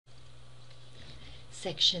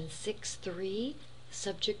Section 6.3,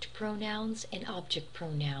 subject pronouns and object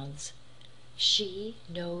pronouns. She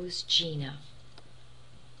knows Gina.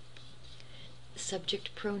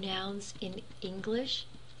 Subject pronouns in English: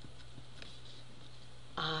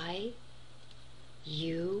 I,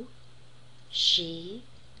 you, she,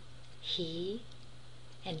 he,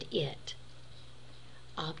 and it.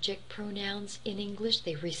 Object pronouns in English,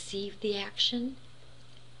 they receive the action: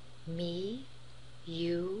 me,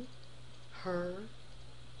 you, her,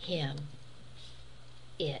 him,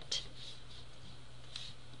 it.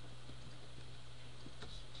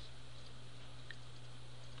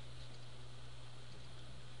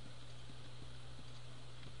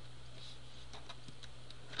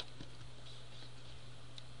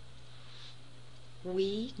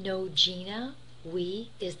 We know Gina. We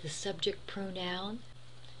is the subject pronoun.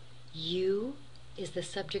 You is the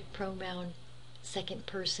subject pronoun, second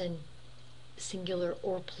person, singular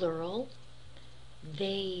or plural.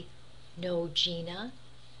 They know Gina.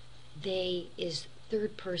 They is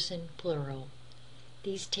third person plural.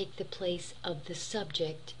 These take the place of the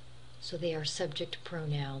subject, so they are subject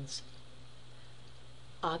pronouns.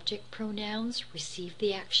 Object pronouns receive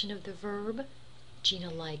the action of the verb.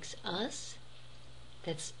 Gina likes us.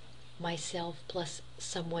 That's myself plus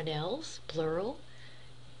someone else, plural.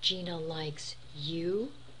 Gina likes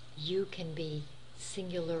you. You can be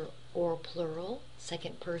singular or plural,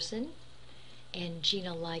 second person. And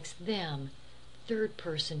Gina likes them, third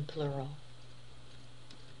person plural.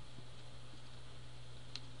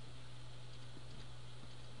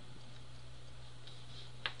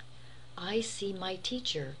 I see my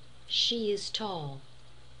teacher. She is tall.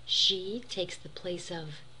 She takes the place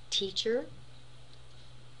of teacher.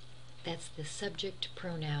 That's the subject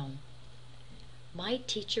pronoun. My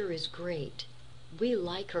teacher is great. We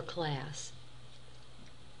like her class.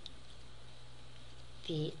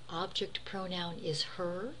 The object pronoun is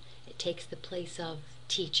her. It takes the place of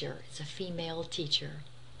teacher. It's a female teacher.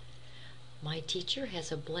 My teacher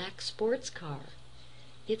has a black sports car.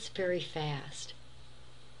 It's very fast.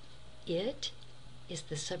 It is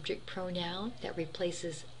the subject pronoun that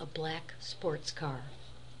replaces a black sports car.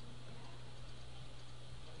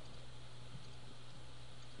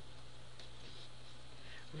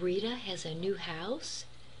 Rita has a new house.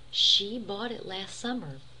 She bought it last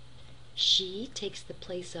summer. She takes the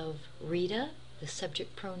place of Rita, the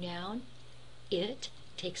subject pronoun. It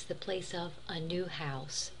takes the place of a new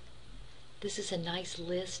house. This is a nice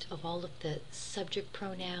list of all of the subject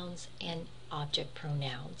pronouns and object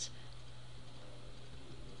pronouns.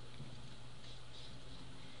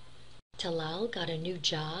 Talal got a new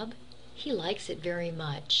job. He likes it very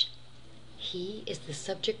much. He is the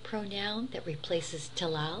subject pronoun that replaces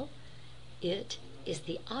Talal. It is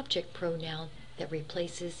the object pronoun that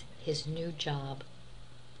replaces his new job.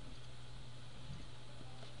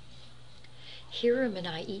 Hiram and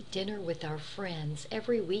I eat dinner with our friends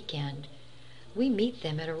every weekend. We meet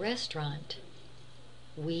them at a restaurant.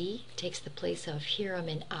 We takes the place of Hiram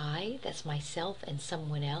and I, that's myself and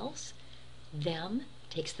someone else. Them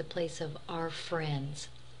takes the place of our friends.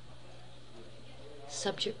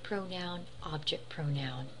 Subject pronoun, object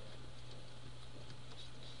pronoun.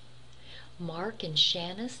 Mark and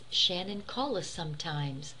Shannon call us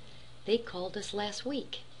sometimes. They called us last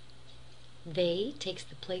week. They takes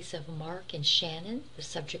the place of Mark and Shannon, the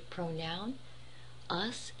subject pronoun.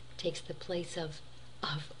 Us takes the place of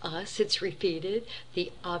us, it's repeated,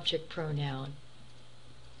 the object pronoun.